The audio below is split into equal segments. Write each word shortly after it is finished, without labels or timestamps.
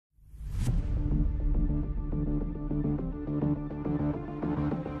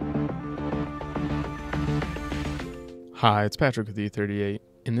Hi, it's Patrick with E38.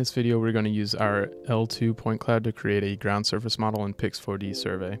 In this video, we're going to use our L2 point cloud to create a ground surface model in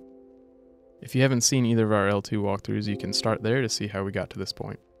PIX4Dsurvey. If you haven't seen either of our L2 walkthroughs, you can start there to see how we got to this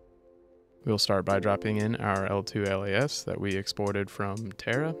point. We'll start by dropping in our L2 LAS that we exported from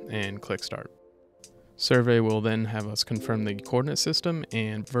Terra and click Start. Survey will then have us confirm the coordinate system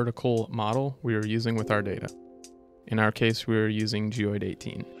and vertical model we are using with our data. In our case, we're using Geoid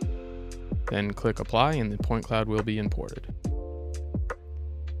 18. Then click Apply and the point cloud will be imported.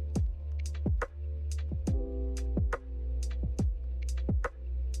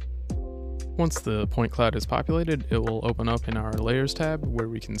 Once the point cloud is populated, it will open up in our Layers tab where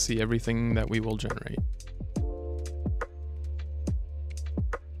we can see everything that we will generate.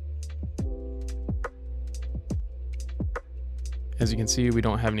 As you can see, we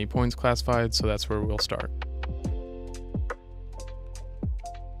don't have any points classified, so that's where we'll start.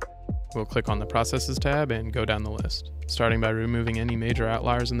 We'll click on the Processes tab and go down the list, starting by removing any major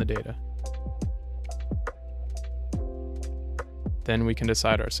outliers in the data. Then we can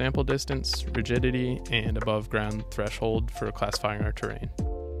decide our sample distance, rigidity, and above ground threshold for classifying our terrain.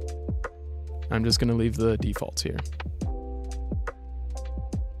 I'm just going to leave the defaults here.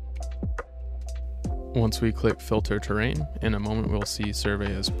 Once we click Filter Terrain, in a moment we'll see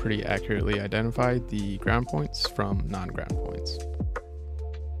Survey has pretty accurately identified the ground points from non-ground points.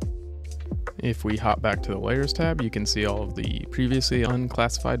 If we hop back to the Layers tab, you can see all of the previously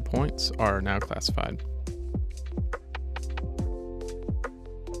unclassified points are now classified.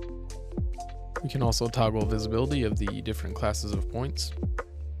 We can also toggle visibility of the different classes of points.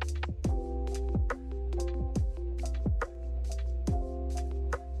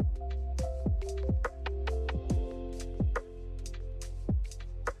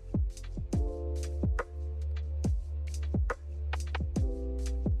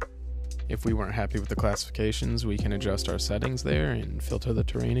 If we weren't happy with the classifications, we can adjust our settings there and filter the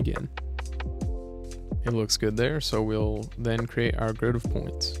terrain again. It looks good there, so we'll then create our grid of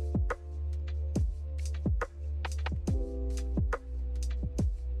points.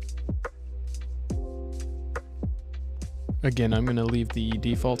 Again, I'm going to leave the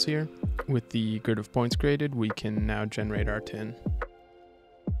defaults here. With the grid of points created, we can now generate our tin.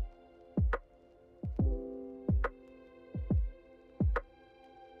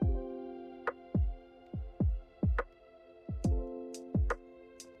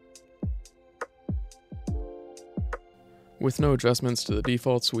 With no adjustments to the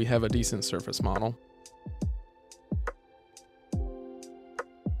defaults, we have a decent surface model.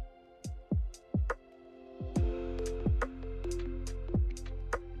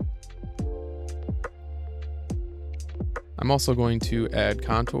 I'm also going to add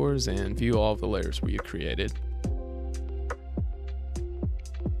contours and view all of the layers we created.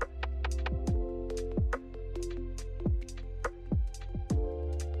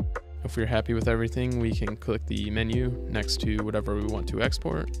 If we're happy with everything, we can click the menu next to whatever we want to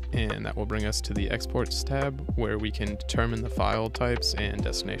export, and that will bring us to the Exports tab where we can determine the file types and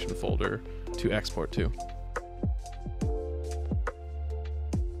destination folder to export to.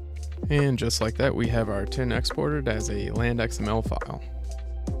 And just like that, we have our tin exported as a landXML file.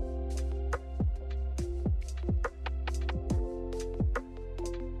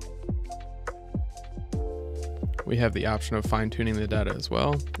 We have the option of fine-tuning the data as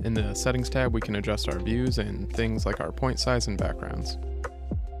well. In the Settings tab, we can adjust our views and things like our point size and backgrounds.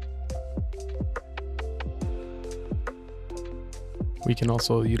 We can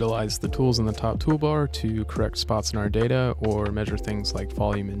also utilize the tools in the top toolbar to correct spots in our data or measure things like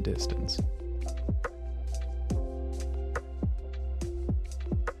volume and distance.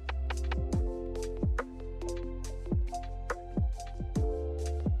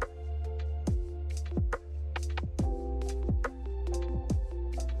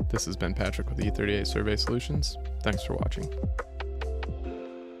 This has been Patrick with E38 Survey Solutions. Thanks for watching.